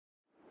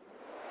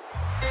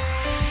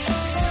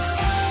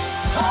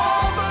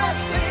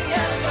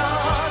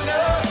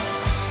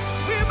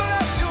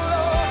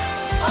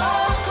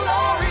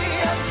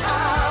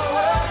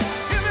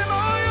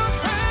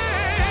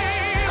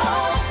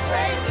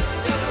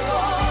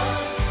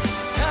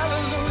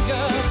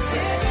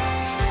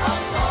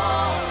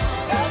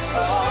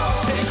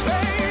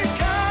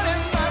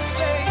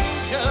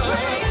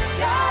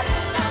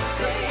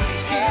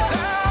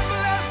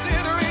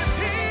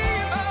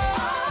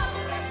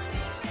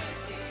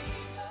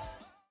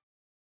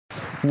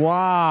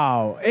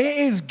Wow. It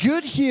is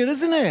good here,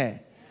 isn't it?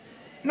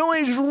 No,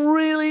 it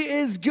really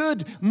is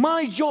good.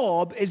 My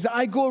job is that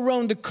I go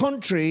around the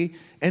country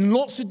in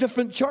lots of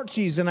different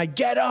churches, and I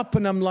get up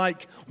and I'm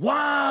like,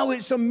 wow,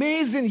 it's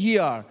amazing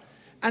here.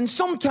 And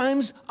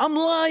sometimes I'm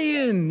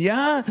lying,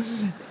 yeah?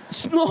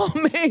 It's not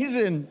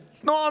amazing.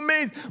 It's not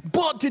amazing.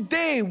 But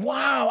today,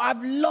 wow,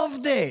 I've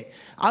loved it.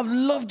 I've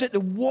loved it, the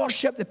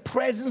worship, the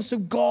presence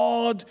of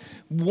God.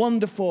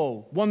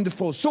 Wonderful,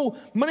 wonderful. So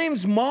my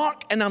name's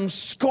Mark, and I'm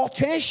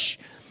Scottish.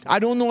 I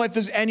don't know if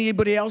there's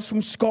anybody else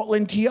from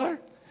Scotland here.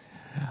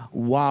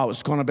 Wow,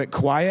 it's gone a bit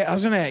quiet,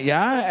 hasn't it?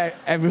 Yeah?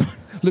 Everyone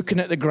looking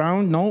at the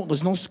ground. No,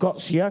 there's no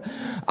Scots here.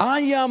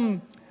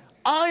 I'm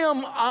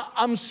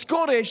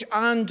Scottish,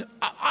 and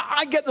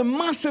I get the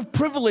massive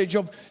privilege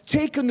of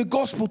taking the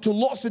gospel to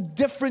lots of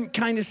different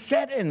kind of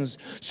settings.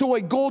 So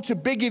I go to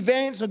big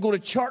events, I go to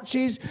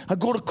churches, I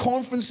go to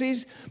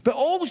conferences, but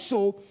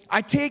also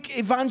I take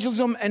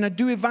evangelism and I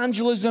do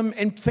evangelism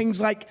in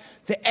things like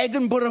the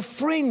Edinburgh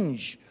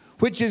Fringe,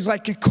 which is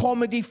like a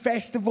comedy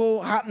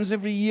festival, happens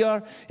every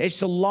year. It's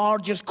the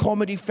largest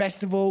comedy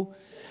festival.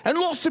 And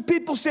lots of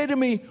people say to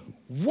me,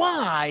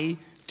 why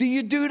do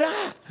you do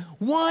that?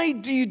 Why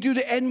do you do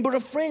the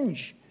Edinburgh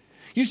Fringe?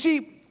 You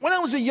see, when I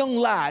was a young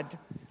lad,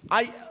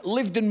 I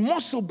lived in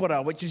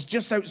Musselburgh, which is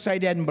just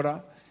outside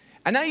Edinburgh.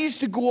 And I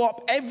used to go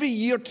up every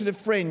year to the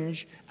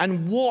Fringe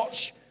and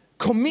watch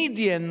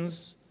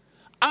comedians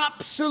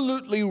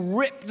absolutely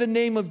rip the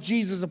name of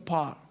Jesus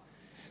apart.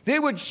 They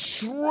would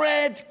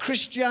shred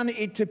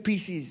Christianity to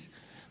pieces.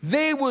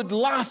 They would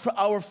laugh at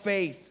our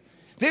faith.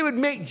 They would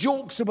make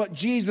jokes about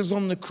Jesus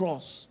on the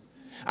cross.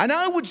 And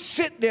I would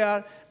sit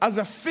there as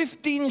a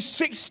 15,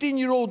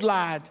 16-year-old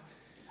lad.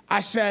 I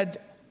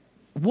said,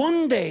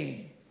 one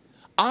day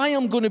I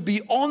am going to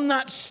be on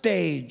that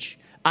stage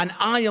and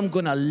I am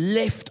going to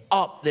lift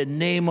up the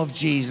name of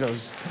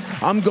Jesus.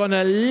 I'm going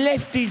to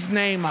lift his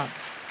name up.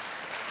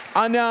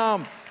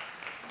 And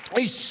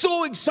it's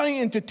so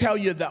exciting to tell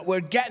you that we're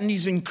getting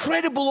these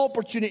incredible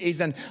opportunities.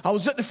 And I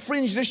was at the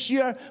Fringe this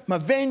year. My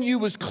venue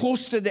was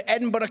close to the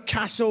Edinburgh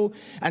Castle.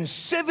 And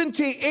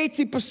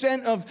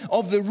 70-80%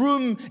 of the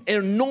room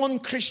are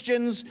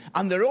non-Christians.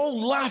 And they're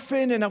all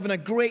laughing and having a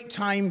great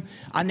time.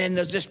 And then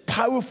there's this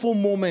powerful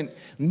moment.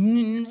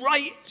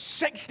 Right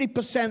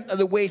 60% of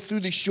the way through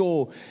the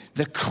show,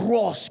 the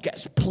cross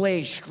gets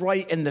placed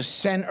right in the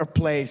center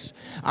place.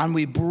 And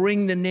we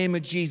bring the name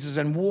of Jesus.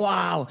 And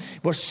wow,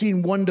 we're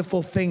seeing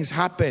wonderful things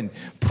happen.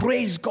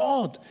 Praise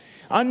God.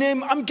 And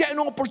I'm getting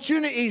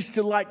opportunities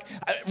to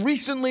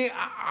recently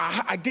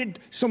I did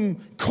some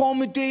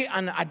comedy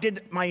and I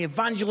did my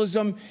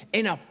evangelism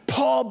in a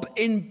pub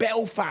in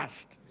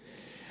Belfast.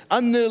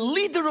 And the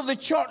leader of the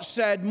church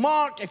said,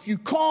 Mark, if you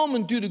come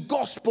and do the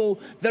gospel,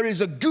 there is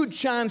a good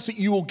chance that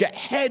you will get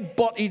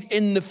head-butted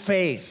in the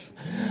face.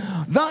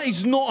 That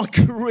is not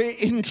a great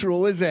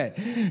intro, is it?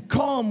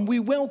 Come, we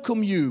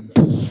welcome you.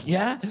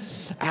 Yeah?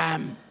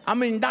 I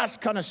mean, that's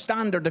kind of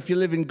standard if you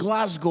live in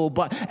Glasgow,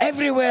 but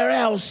everywhere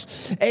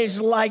else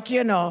is like,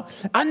 you know.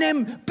 And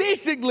then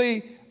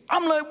basically,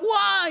 I'm like,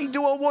 why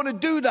do I want to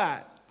do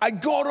that? I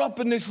got up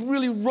in this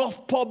really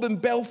rough pub in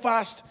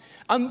Belfast,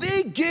 and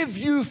they give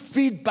you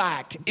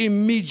feedback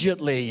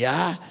immediately,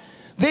 yeah?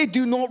 They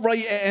do not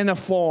write it in a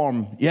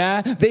form,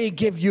 yeah? They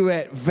give you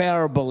it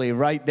verbally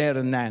right there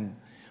and then.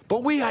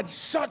 But we had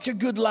such a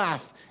good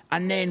laugh.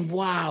 And then,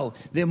 wow,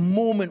 the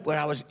moment where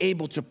I was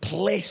able to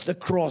place the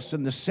cross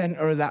in the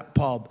center of that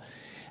pub.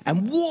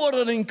 And what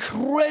an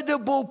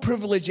incredible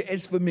privilege it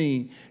is for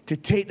me to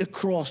take the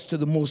cross to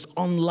the most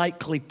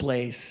unlikely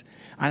place.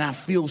 And I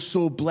feel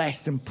so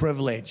blessed and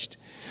privileged.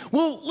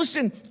 Well,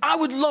 listen, I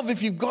would love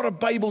if you've got a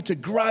Bible to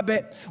grab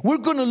it. We're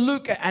going to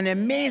look at an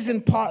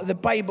amazing part of the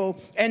Bible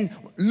in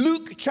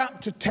Luke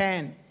chapter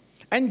 10.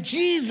 And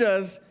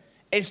Jesus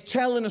is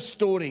telling a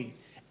story.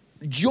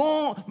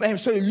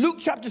 Luke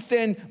chapter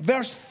 10,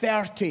 verse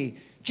 30.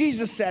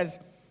 Jesus says,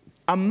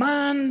 a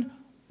man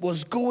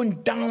was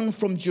going down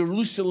from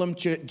Jerusalem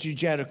to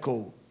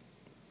Jericho.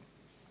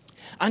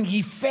 And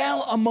he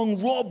fell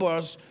among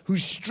robbers who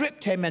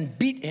stripped him and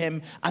beat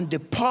him and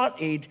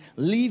departed,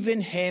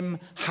 leaving him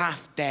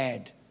half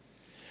dead.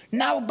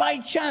 Now, by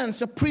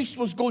chance, a priest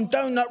was going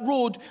down that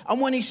road, and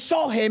when he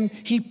saw him,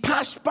 he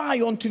passed by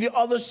onto the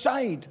other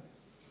side.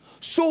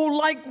 So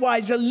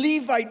likewise, a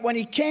Levite, when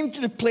he came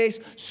to the place,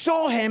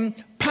 saw him,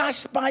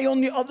 passed by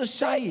on the other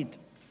side.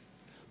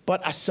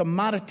 But a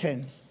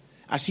Samaritan,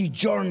 as he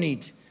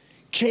journeyed,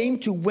 came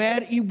to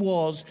where he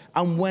was,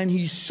 and when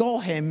he saw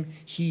him,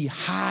 he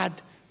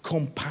had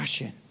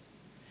compassion.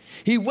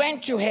 He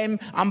went to him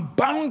and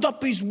bound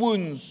up his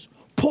wounds,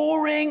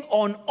 pouring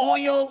on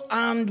oil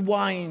and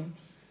wine.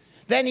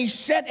 Then he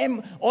set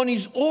him on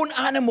his own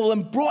animal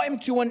and brought him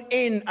to an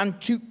inn and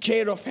took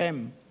care of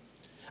him.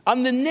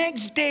 And the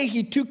next day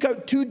he took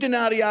out 2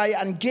 denarii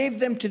and gave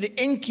them to the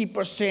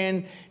innkeeper,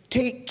 saying,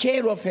 take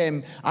care of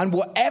him, and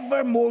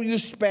whatever more you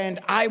spend,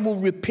 I will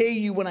repay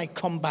you when I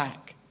come back.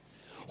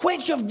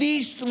 Which of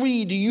these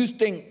 3 do you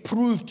think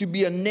proved to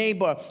be a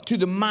neighbor to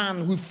the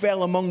man who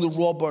fell among the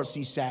robbers,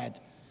 he said?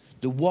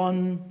 The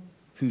one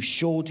who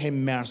showed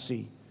him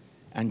mercy.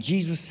 And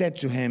Jesus said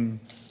to him,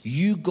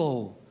 you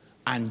go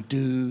and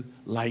do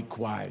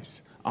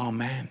likewise.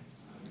 Amen.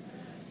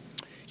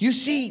 You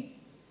see,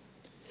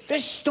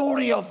 this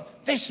story of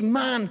this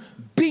man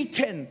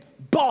beaten,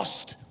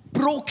 bust,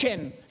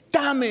 broken,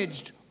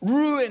 damaged,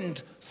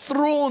 ruined,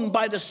 thrown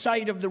by the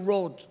side of the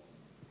road.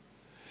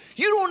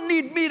 You don't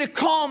need me to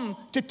come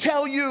to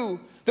tell you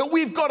that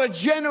we've got a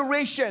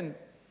generation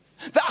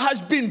that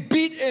has been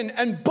beaten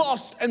and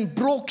bust and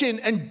broken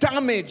and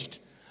damaged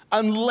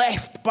and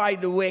left by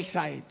the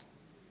wayside.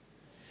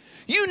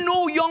 You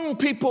know young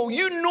people,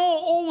 you know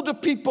older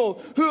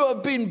people who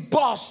have been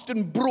bust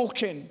and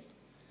broken.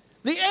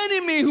 The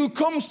enemy who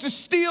comes to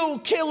steal,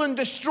 kill, and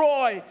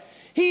destroy,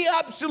 he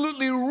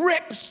absolutely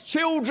rips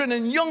children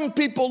and young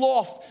people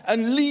off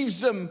and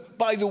leaves them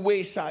by the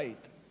wayside.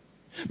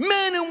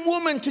 Men and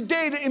women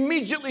today that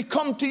immediately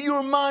come to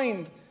your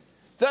mind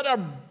that are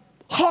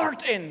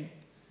hurting,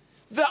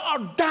 that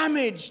are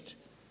damaged,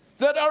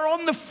 that are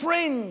on the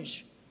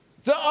fringe,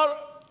 that are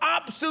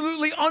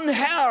absolutely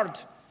unheard,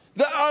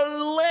 that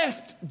are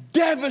left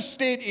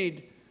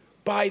devastated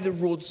by the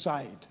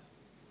roadside.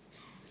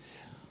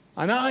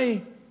 And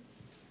I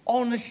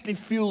honestly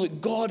feel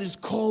that God has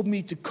called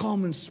me to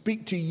come and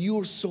speak to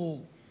your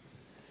soul,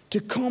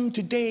 to come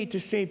today to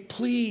say,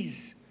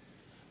 please,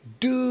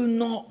 do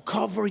not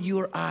cover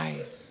your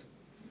eyes.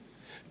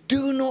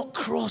 Do not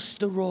cross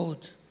the road.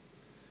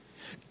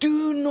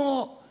 Do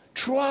not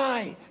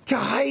try to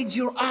hide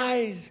your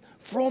eyes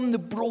from the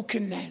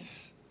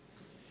brokenness.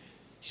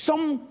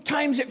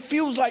 Sometimes it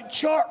feels like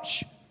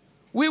church,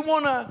 we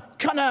want to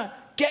kind of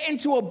get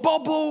into a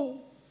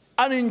bubble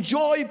and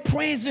enjoy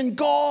praising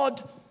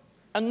God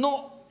and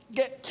not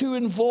get too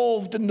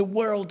involved in the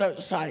world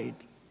outside.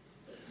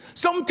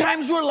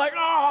 Sometimes we're like,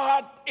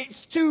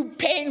 it's too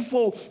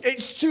painful,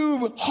 it's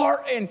too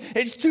hurting,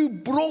 it's too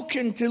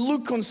broken to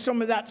look on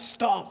some of that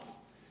stuff.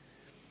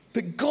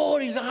 But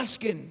God is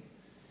asking,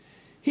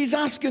 He's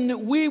asking that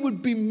we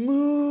would be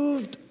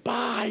moved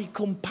by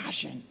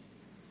compassion.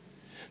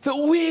 That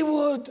we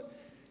would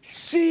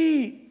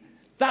see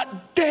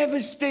that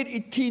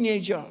devastated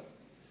teenager.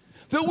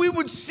 That we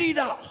would see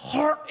that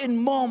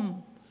hurting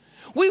mom.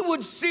 We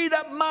would see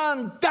that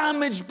man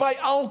damaged by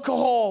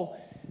alcohol.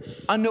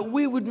 And that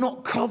we would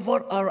not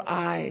cover our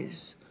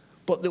eyes,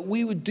 but that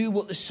we would do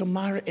what the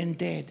Samaritan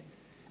did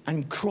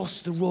and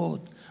cross the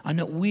road, and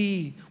that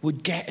we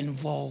would get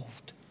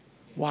involved.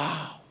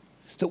 Wow.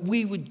 That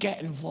we would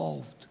get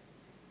involved.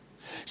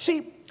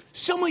 See,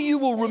 some of you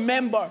will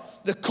remember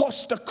the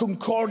Costa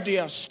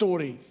Concordia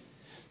story.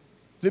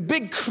 The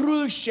big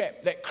cruise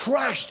ship that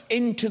crashed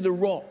into the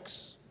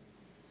rocks.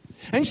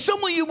 And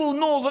some of you will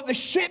know that the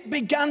ship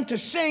began to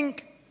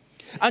sink,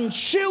 and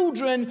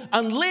children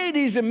and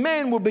ladies and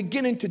men were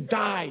beginning to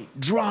die,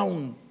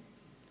 drown.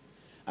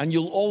 And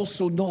you'll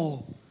also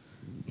know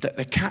that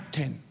the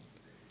captain,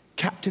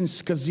 Captain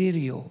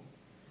Scaserio,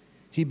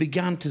 he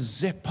began to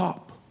zip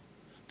up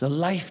the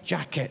life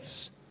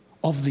jackets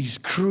of these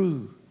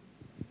crew,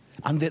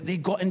 and that they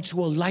got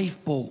into a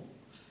lifeboat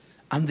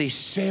and they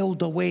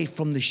sailed away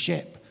from the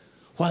ship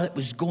while it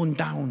was going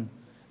down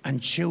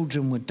and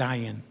children were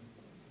dying.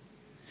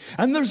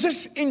 And there's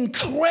this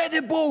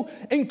incredible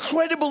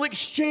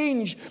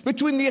exchange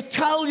between the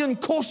Italian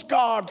Coast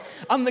Guard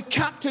and the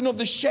captain of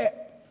the ship.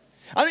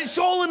 And it's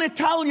all in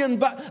Italian,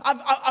 but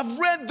I've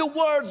read the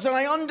words and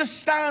I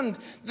understand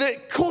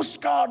that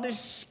Coast Guard is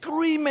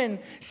screaming,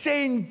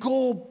 saying,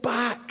 go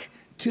back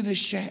to the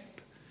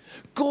ship.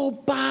 Go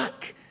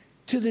back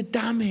to the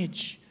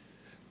damage.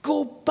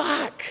 Go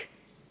back.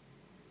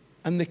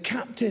 And the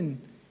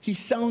captain, he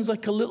sounds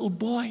like a little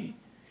boy.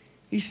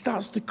 He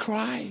starts to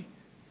cry.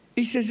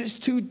 He says, it's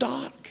too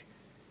dark.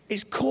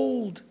 It's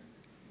cold.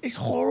 It's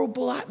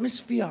horrible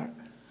atmosphere.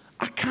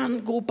 I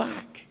can't go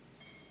back.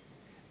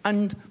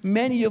 And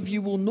many of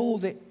you will know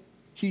that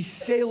he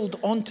sailed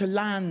onto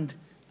land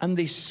and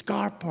they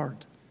scarpered.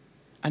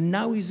 And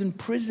now he's in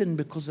prison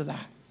because of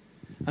that.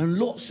 And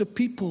lots of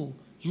people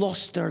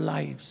lost their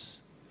lives.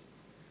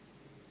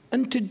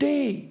 And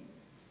today,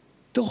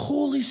 the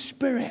Holy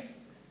Spirit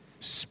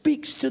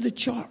speaks to the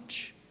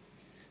church,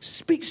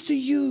 speaks to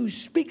you,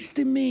 speaks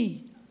to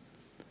me,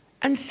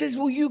 and says,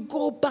 will you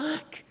go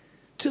back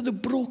to the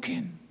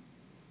broken?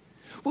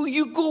 Will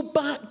you go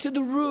back to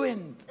the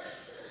ruined?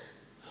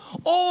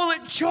 All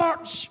at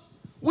church,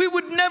 we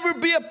would never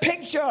be a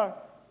picture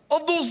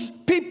of those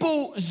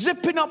people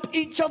zipping up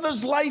each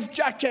other's life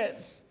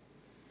jackets.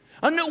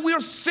 And that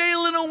we're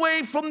sailing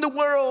away from the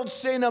world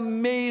saying,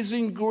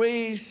 amazing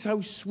grace,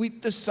 how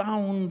sweet the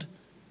sound.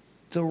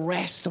 The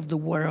rest of the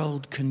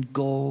world can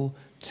go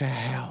to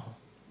hell.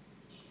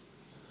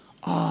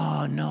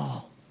 Oh,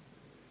 no.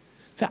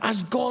 That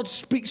as God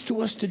speaks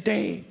to us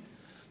today,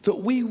 that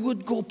we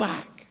would go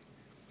back.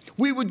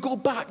 We would go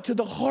back to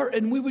the hurt,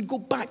 and we would go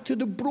back to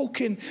the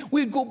broken.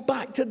 We'd go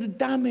back to the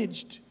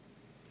damaged.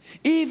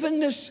 Even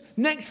this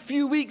next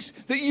few weeks,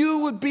 that you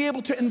would be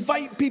able to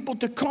invite people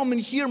to come and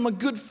hear my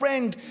good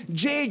friend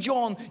J.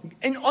 John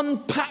and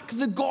unpack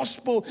the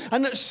gospel,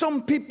 and that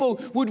some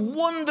people would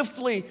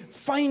wonderfully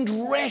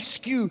find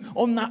rescue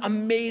on that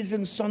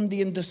amazing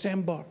Sunday in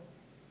December.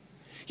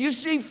 You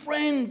see,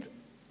 friend,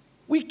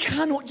 we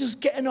cannot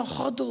just get in a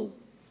huddle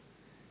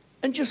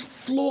and just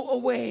float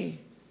away.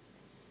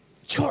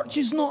 Church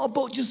is not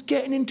about just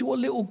getting into a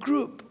little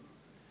group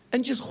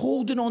and just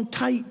holding on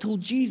tight till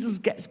Jesus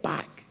gets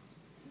back.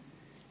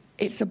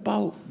 It's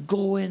about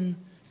going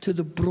to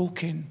the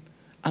broken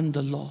and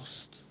the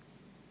lost.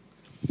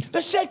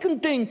 The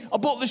second thing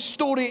about the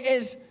story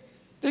is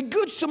the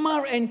Good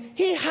Samaritan,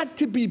 he had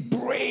to be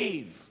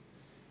brave.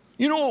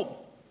 You know,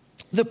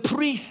 the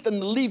priest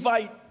and the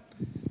Levite,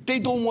 they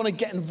don't want to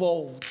get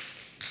involved.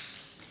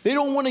 They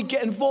don't want to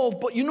get involved.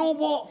 But you know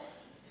what?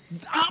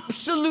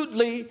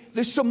 Absolutely,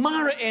 the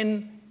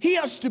Samaritan, he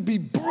has to be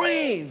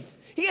brave.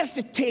 He has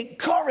to take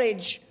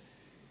courage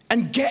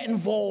and get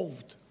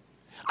involved.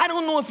 I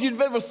don't know if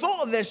you've ever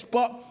thought of this,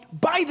 but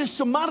by the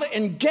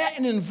Samaritan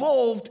getting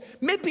involved,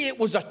 maybe it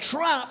was a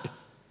trap,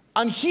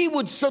 and he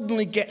would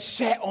suddenly get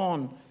set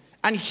on,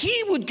 and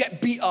he would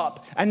get beat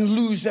up and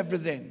lose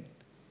everything.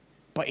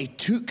 But he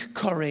took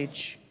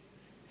courage,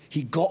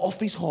 he got off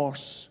his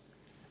horse,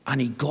 and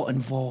he got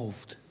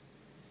involved.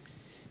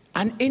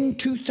 And in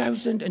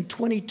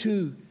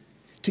 2022,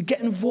 to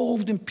get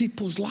involved in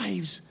people's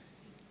lives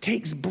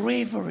takes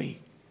bravery.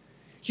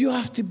 You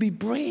have to be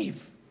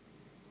brave.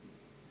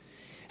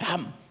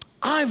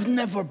 I've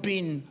never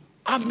been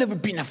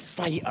a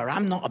fighter.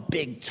 I'm not a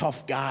big,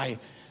 tough guy.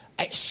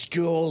 At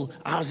school,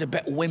 I was a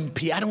bit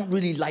wimpy. I don't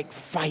really like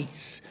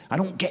fights. I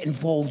don't get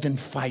involved in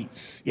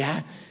fights,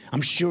 yeah?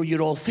 I'm sure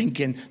you're all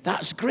thinking,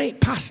 that's great,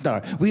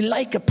 Pastor. We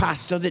like a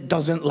pastor that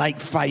doesn't like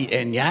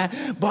fighting, yeah?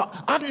 But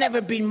I've never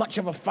been much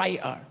of a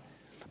fighter.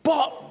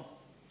 But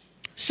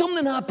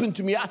something happened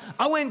to me.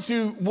 I went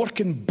to work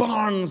in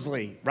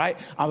Barnsley, right?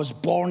 I was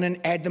born in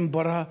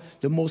Edinburgh,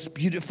 the most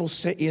beautiful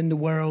city in the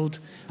world,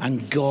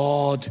 and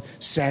God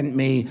sent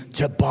me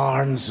to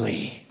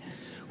Barnsley,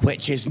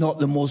 which is not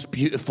the most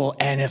beautiful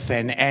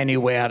anything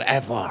anywhere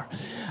ever.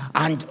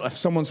 And if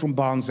someone's from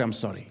Barnsley, I'm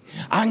sorry.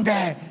 And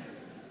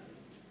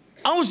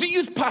I was a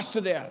youth pastor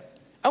there.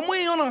 And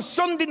we, on a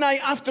Sunday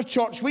night after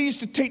church, we used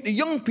to take the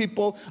young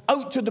people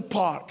out to the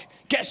park,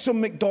 get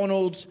some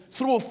McDonald's,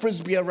 throw a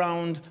frisbee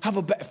around, have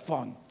a bit of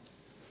fun.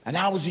 And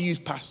I was a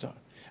youth pastor.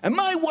 And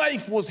my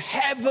wife was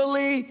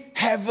heavily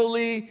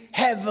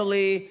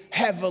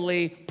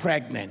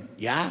pregnant,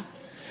 yeah?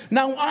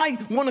 Now, I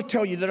want to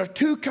tell you, there are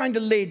two kinds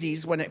of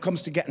ladies when it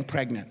comes to getting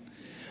pregnant.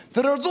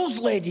 There are those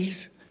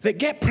ladies that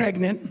get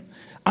pregnant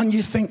and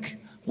you think,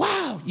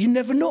 wow, you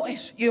never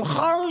notice. You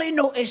hardly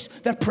notice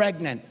they're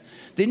pregnant.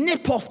 They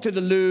nip off to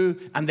the loo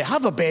and they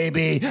have a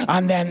baby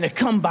and then they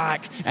come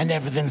back and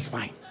everything's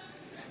fine.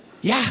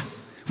 Yeah.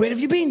 Where have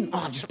you been?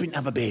 Oh, I've just been to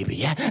have a baby,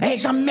 yeah?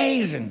 It's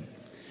amazing.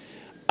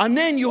 And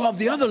then you have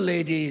the other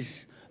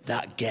ladies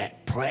that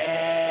get pregnant.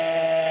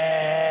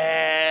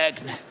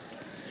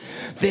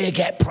 They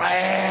get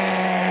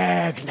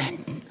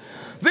pregnant.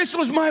 This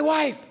was my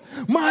wife.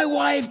 My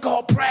wife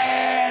got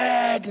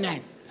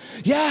pregnant.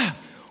 Yeah.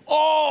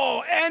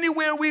 Oh,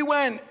 anywhere we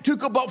went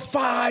took about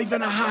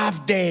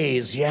 5.5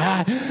 days,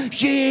 yeah?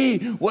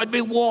 She would be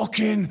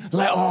walking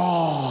like,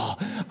 oh.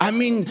 I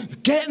mean,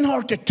 getting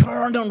her to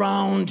turn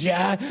around,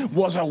 yeah,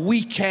 was a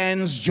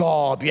weekend's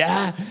job,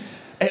 yeah?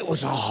 It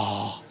was,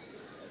 oh.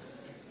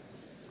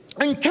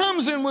 And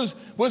Tamsin was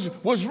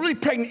really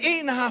pregnant,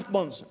 8.5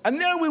 months. And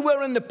there we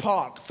were in the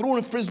park, throwing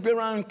a frisbee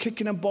around,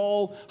 kicking a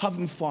ball,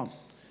 having fun.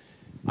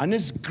 And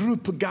this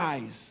group of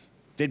guys,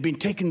 they'd been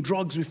taking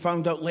drugs, we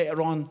found out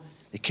later on.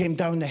 They came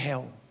down the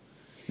hill.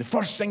 The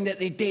first thing that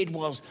they did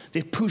was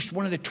they pushed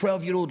one of the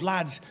 12-year-old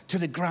lads to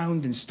the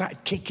ground and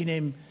started kicking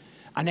him.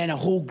 And then a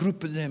whole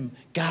group of them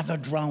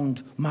gathered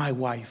round my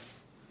wife.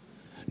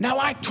 Now,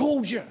 I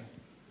told you,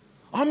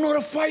 I'm not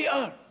a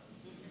fighter.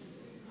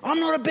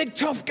 I'm not a big,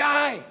 tough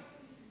guy.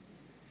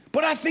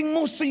 But I think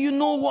most of you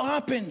know what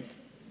happened.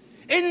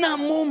 In that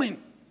moment,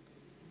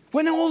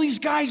 when all these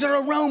guys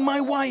are around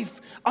my wife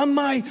and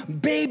my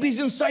baby's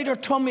inside her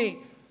tummy,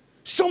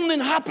 something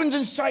happened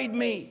inside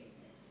me.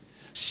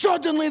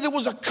 Suddenly there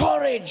was a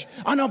courage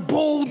and a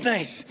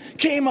boldness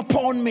came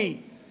upon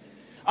me.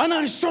 And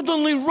I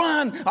suddenly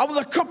ran out with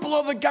a couple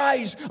other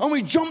guys and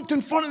we jumped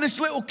in front of this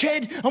little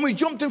kid and we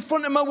jumped in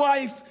front of my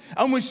wife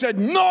and we said,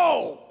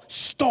 no,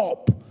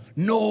 stop,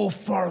 no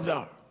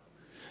further.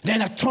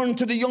 Then I turned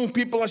to the young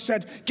people, I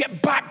said,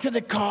 get back to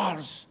the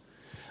cars.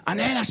 And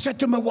then I said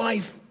to my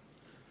wife,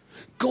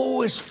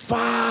 go as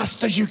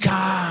fast as you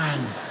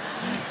can.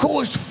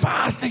 Go as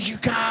fast as you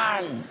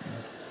can.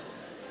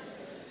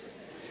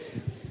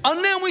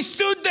 And then we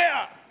stood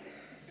there,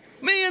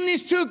 me and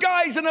these two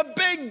guys and a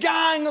big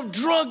gang of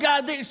drug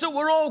addicts that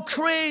were all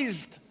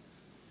crazed.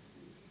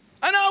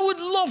 And I would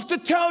love to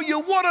tell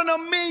you what an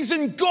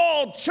amazing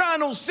God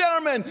channel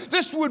sermon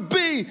this would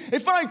be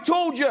if I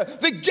told you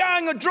the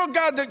gang of drug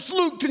addicts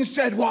looked and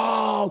said,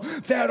 wow,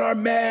 there are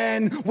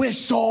men with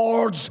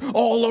swords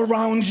all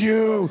around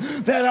you.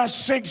 There are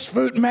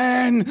 6-foot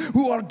men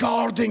who are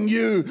guarding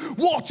you.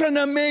 What an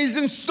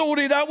amazing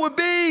story that would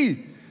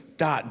be.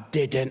 That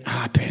didn't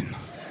happen.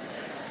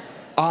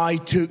 I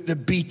took the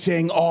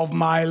beating of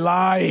my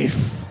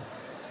life.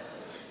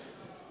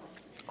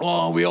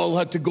 Oh, we all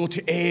had to go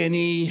to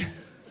A&E,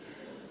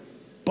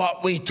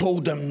 but we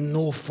told them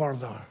no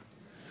further.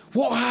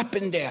 What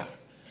happened there?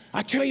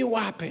 I tell you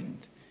what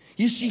happened.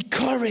 You see,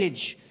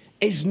 courage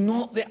is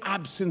not the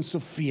absence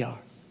of fear.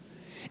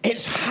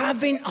 It's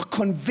having a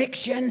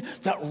conviction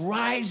that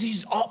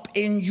rises up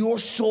in your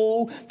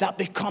soul that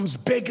becomes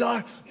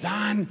bigger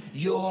than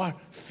your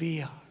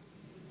fear.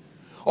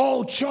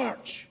 Oh,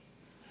 church,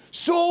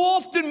 so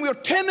often we're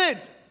timid.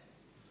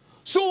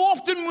 So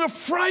often we're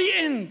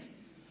frightened.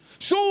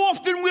 So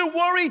often we're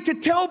worried to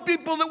tell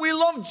people that we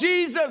love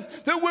Jesus,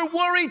 that we're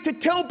worried to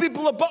tell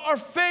people about our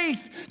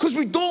faith because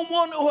we don't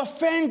want to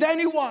offend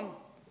anyone.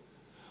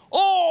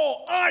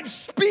 Oh, I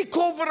speak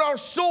over our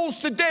souls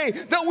today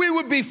that we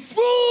would be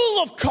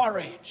full of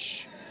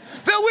courage,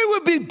 that we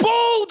would be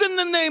bold in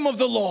the name of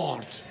the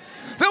Lord,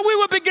 that we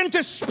would begin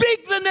to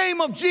speak the name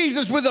of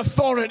Jesus with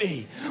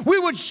authority. We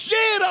would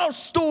share our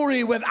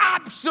story with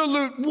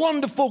absolute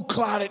wonderful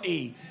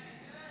clarity,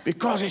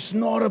 because it's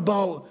not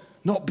about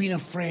not being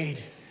afraid,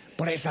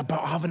 but it's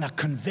about having a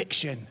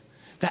conviction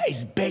that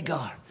is bigger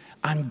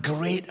and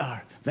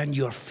greater than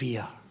your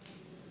fear.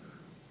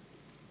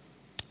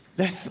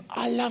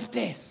 I love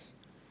this.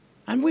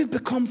 And we've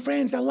become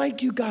friends. I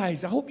like you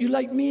guys. I hope you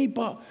like me,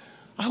 but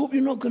I hope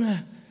you're not going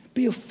to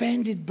be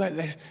offended by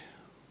this.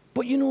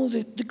 But you know,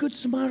 the Good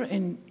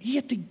Samaritan, he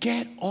had to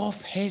get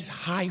off his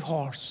high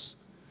horse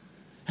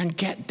and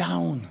get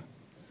down.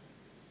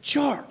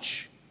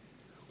 Church,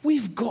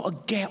 we've got to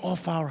get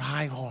off our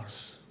high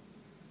horse.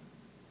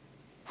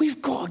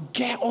 We've got to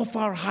get off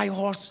our high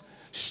horse,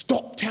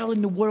 stop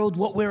telling the world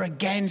what we're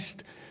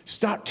against,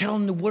 start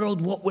telling the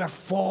world what we're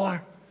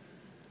for.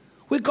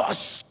 We've got to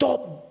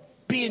stop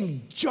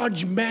being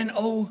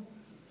judgmental.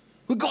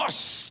 We've got to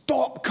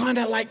stop kind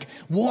of like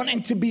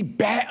wanting to be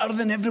better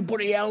than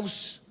everybody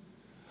else.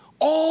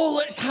 All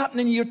that's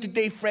happening here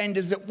today, friend,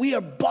 is that we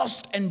are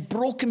bust and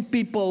broken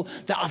people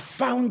that have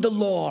found the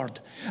Lord.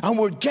 And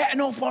we're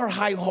getting off our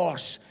high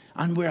horse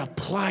and we're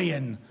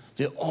applying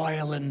the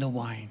oil and the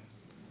wine.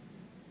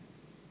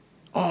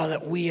 Oh,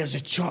 that we as a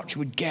church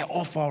would get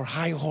off our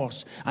high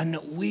horse and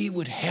that we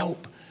would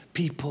help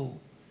people.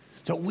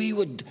 That we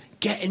would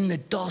get in the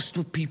dust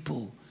with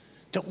people.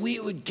 That we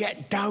would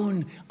get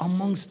down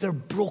amongst their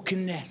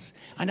brokenness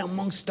and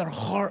amongst their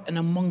hurt and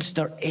amongst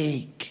their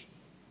ache.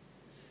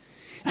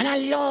 And I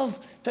love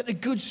that the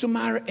Good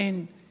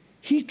Samaritan,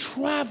 he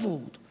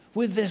traveled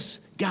with this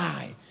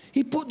guy.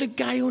 He put the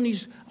guy on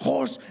his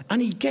horse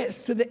and he gets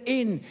to the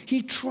inn.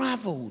 He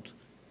traveled.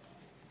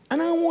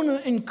 And I want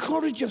to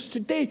encourage us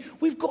today.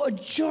 We've got a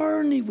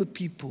journey with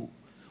people.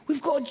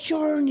 We've got a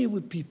journey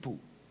with people.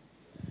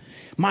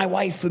 My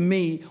wife and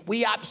me,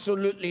 we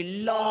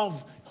absolutely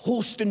love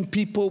hosting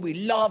people. We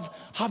love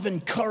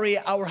having curry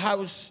at our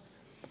house.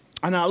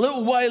 And a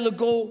little while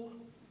ago,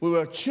 we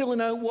were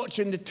chilling out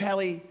watching the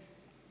telly,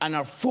 and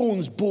our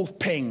phones both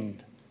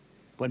pinged.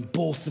 When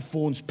both the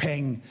phones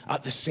ping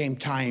at the same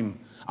time,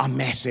 a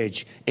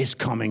message is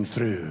coming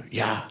through.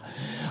 Yeah.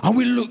 And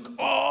we look,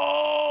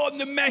 and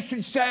the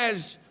message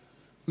says,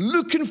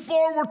 looking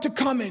forward to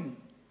coming.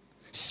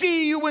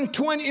 See you in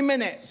 20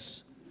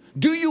 minutes.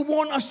 Do you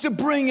want us to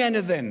bring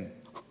anything?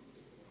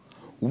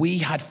 We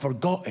had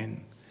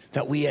forgotten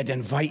that we had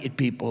invited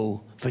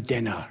people for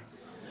dinner,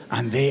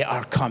 and they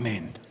are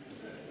coming.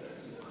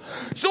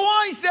 So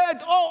I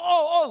said,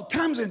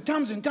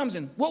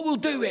 Tamsin, what we'll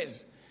do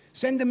is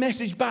send a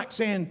message back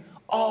saying,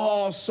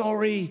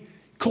 sorry,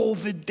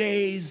 COVID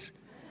days,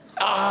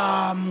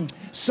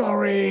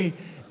 sorry,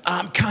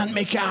 can't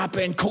make it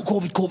happen,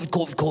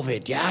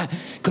 COVID, yeah?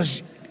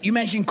 Because you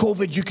mentioned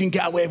COVID, you can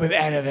get away with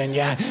anything,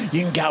 yeah?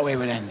 You can get away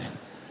with anything.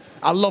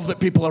 I love that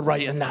people are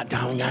writing that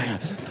down, yeah?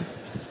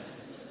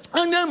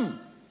 And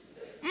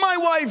my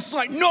wife's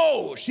like,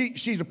 no,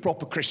 she's a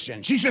proper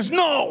Christian. She says,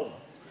 no,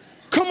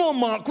 come on,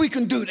 Mark, we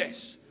can do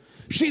this.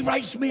 She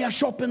writes me a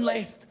shopping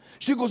list.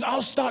 She goes,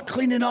 I'll start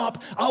cleaning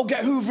up. I'll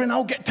get hoovering.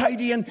 I'll get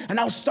tidying. And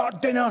I'll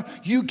start dinner.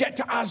 You get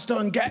to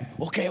Asda and get,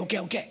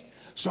 okay.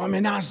 So I'm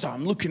in Asda.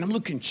 I'm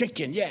looking.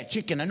 Chicken. Yeah,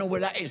 chicken. I know where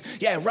that is.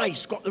 Yeah,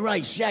 rice. Got the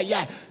rice.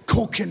 Yeah.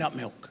 Coconut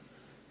milk.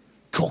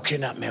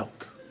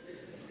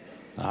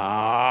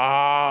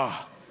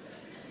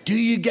 Do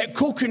you get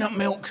coconut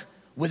milk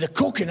with the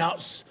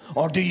coconuts,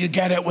 or do you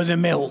get it with the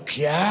milk?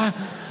 Yeah?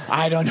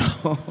 I don't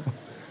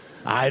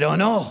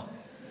know.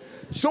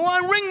 So I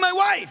ring my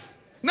wife.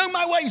 Now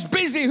my wife's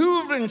busy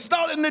hoovering,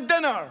 starting the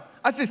dinner.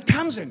 I says,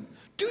 Tamsin,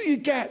 do you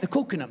get the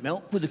coconut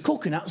milk with the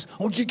coconuts,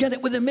 or do you get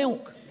it with the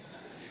milk?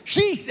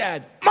 She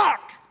said, Mark,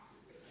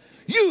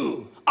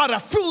 you are a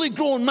fully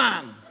grown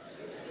man.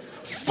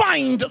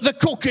 Find the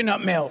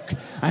coconut milk.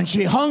 And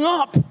she hung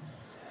up.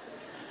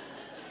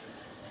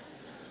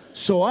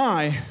 So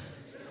I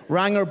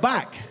rang her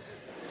back.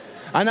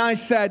 And I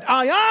said,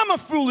 I am a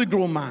fully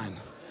grown man.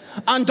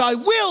 And I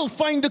will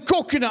find the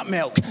coconut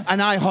milk.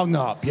 And I hung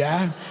up,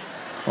 yeah?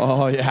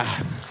 Oh,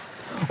 yeah.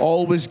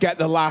 Always get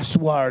the last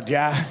word,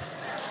 yeah?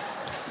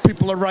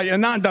 People are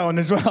writing that down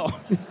as well.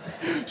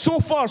 So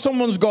far,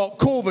 someone's got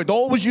COVID.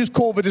 Always use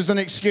COVID as an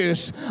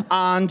excuse.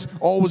 And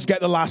always get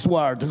the last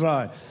word,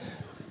 right?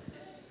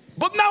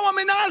 But now I'm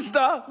in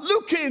Asda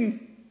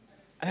looking.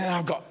 And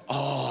I've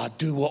got,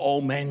 do what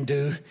all men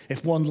do.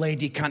 If one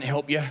lady can't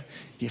help you,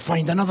 you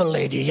find another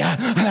lady, yeah?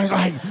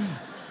 And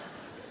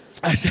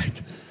I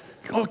said,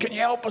 oh, can you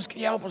help us? Can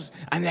you help us?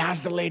 And the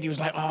Asda lady was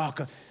like, oh,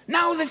 God.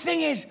 Now the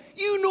thing is,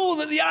 you know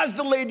that the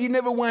Asda lady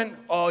never went,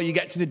 oh, you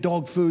get to the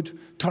dog food,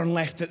 turn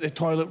left at the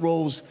toilet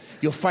rolls,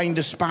 you'll find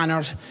the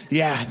spanners.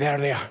 Yeah, there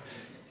they are.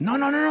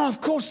 No,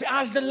 of course, the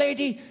Asda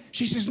lady,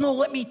 she says, no,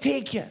 let me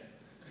take you.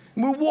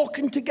 And we're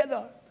walking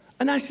together.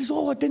 And I says,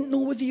 oh, I didn't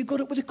know whether you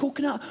got it with the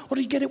coconut or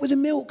you get it with the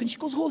milk. And she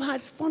goes, oh,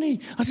 that's funny.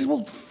 I says,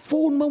 well,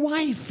 phone my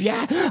wife,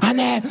 yeah?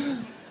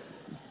 And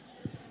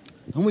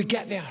we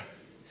get there.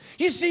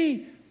 You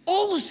see,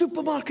 all the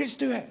supermarkets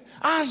do it.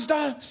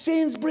 Asda,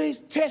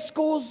 Sainsbury's,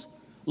 Tesco's,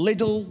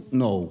 Lidl,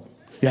 no.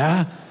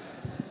 Yeah?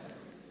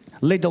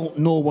 Lidl,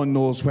 no one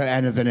knows where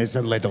anything is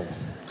in Lidl.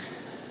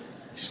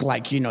 It's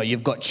like,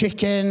 you've got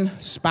chicken,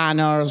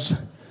 spanners,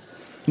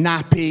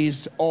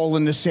 nappies, all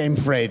in the same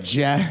fridge,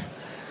 yeah?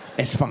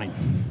 It's fine.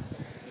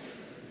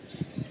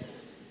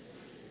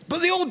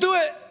 But they all do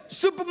it.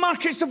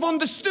 Supermarkets have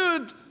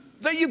understood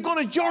that you've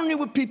got a journey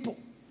with people.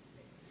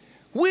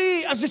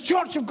 We, as a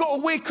church, have got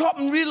to wake up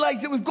and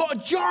realize that we've got a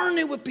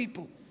journey with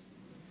people.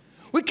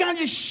 We can't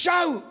just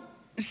shout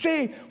and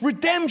say,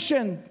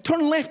 redemption,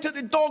 turn left at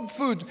the dog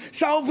food,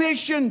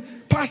 salvation,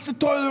 past the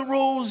toilet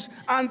rolls,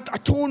 and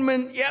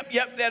atonement, yep,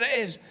 there it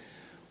is.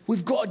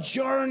 We've got a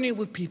journey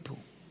with people.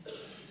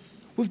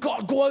 We've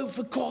got to go out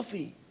for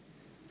coffee.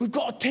 We've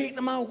got to take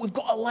them out. We've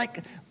got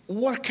to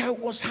work out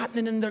what's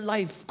happening in their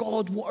life.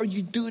 God, what are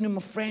you doing in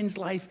my friend's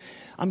life?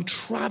 I'm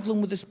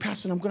traveling with this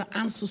person. I'm going to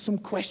answer some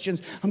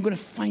questions. I'm going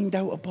to find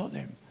out about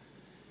them.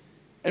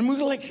 And we're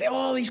going to say,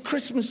 oh, these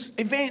Christmas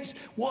events,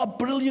 what a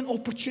brilliant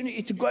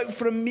opportunity to go out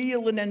for a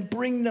meal and then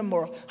bring them,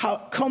 or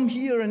come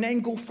here and then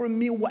go for a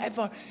meal,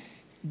 whatever.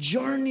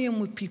 Journeying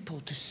with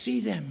people to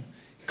see them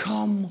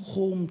come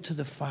home to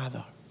the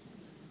Father.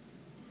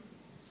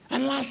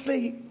 And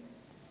lastly,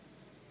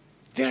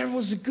 there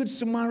was a Good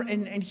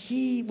Samaritan, and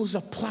he was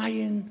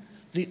applying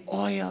the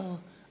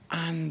oil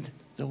and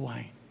the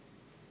wine.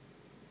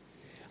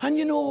 And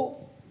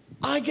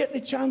I get the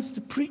chance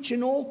to preach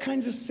in all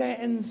kinds of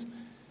settings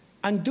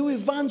and do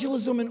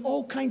evangelism in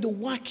all kinds of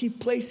wacky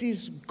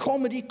places,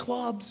 comedy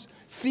clubs,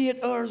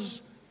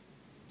 theaters.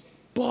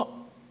 But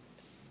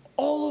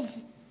all of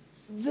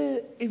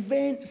the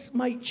events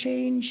might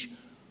change,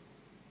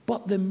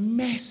 but the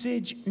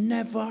message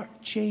never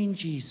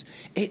changes.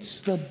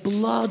 It's the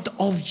blood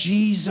of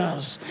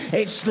Jesus.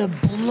 It's the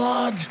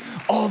blood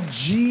of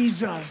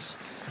Jesus.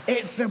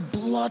 It's the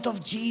blood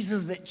of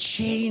Jesus that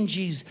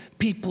changes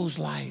people's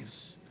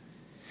lives.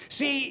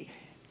 See,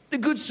 the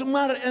Good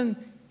Samaritan,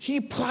 he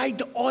applied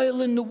the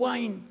oil in the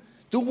wine.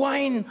 The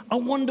wine, a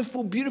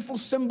wonderful, beautiful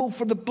symbol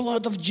for the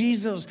blood of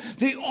Jesus.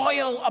 The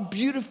oil, a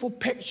beautiful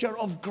picture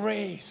of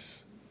grace.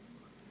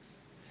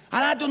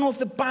 And I don't know if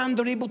the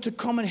band are able to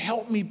come and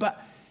help me, but,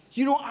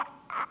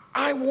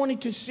 I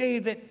wanted to say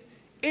that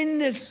in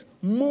this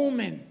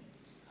moment,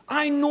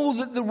 I know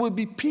that there will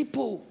be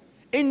people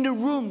in the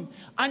room,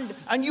 and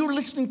you're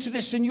listening to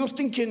this and you're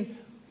thinking,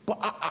 but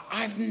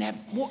I've never,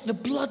 what, the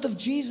blood of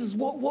Jesus,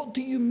 what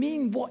do you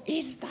mean? What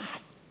is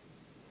that?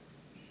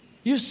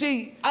 You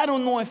see, I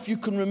don't know if you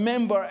can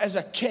remember as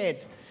a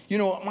kid,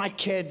 my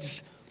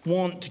kids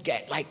want to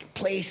get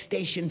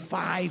PlayStation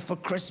 5 for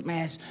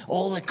Christmas,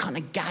 all the kind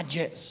of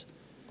gadgets.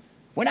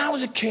 When I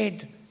was a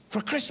kid,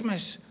 for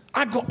Christmas,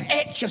 I got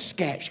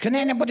Etch-a-Sketch. Can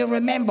anybody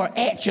remember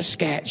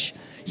Etch-a-Sketch?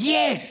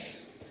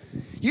 Yes.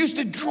 You used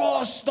to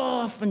draw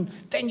stuff, and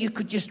then you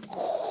could just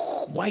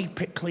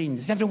wipe it clean.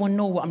 Does everyone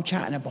know what I'm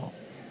chatting about?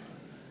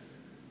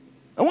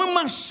 And when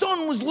my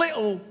son was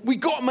little, we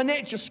got him an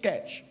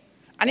Etch-a-Sketch.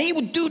 And he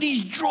would do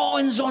these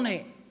drawings on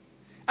it.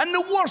 And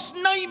the worst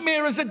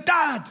nightmare as a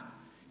dad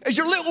is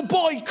your little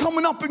boy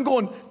coming up and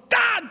going,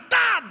 Dad,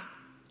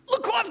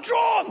 look what I've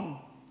drawn.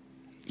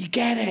 You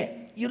get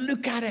it. You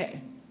look at it.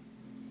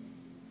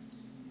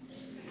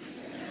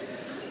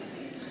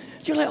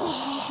 You're like,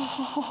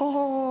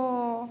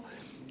 oh,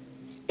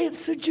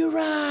 it's a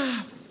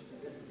giraffe.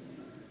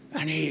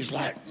 And he's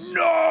like,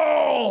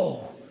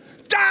 no,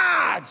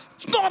 Dad,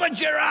 it's not a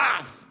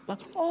giraffe. Like,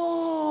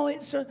 oh,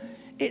 it's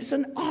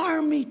an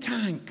army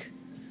tank.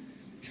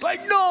 It's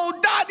like, no,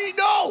 Daddy,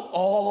 no.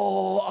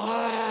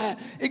 Oh,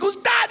 he goes,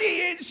 Daddy,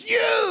 it's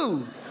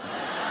you.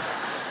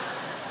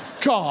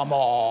 Come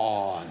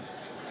on.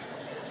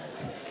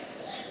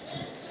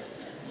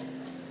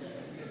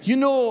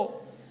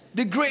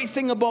 The great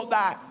thing about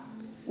that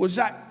was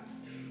that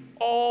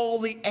all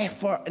the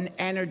effort and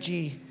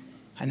energy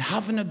and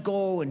having a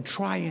go and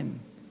trying,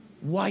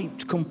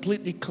 wiped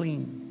completely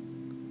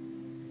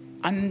clean.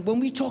 And when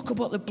we talk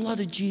about the blood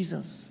of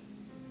Jesus,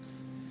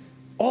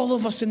 all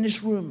of us in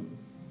this room,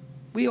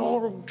 we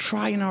all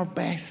trying our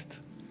best.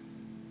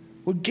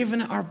 We're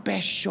giving it our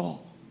best shot.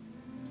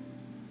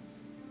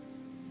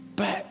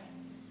 But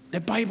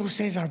the Bible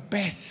says our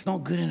best is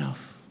not good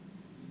enough.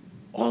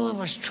 All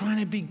of us trying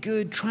to be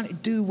good, trying to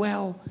do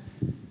well,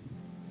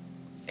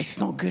 it's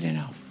not good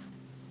enough.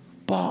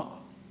 But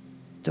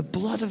the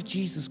blood of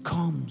Jesus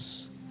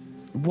comes,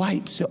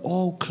 wipes it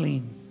all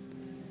clean,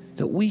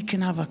 that we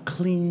can have a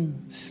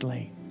clean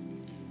slate.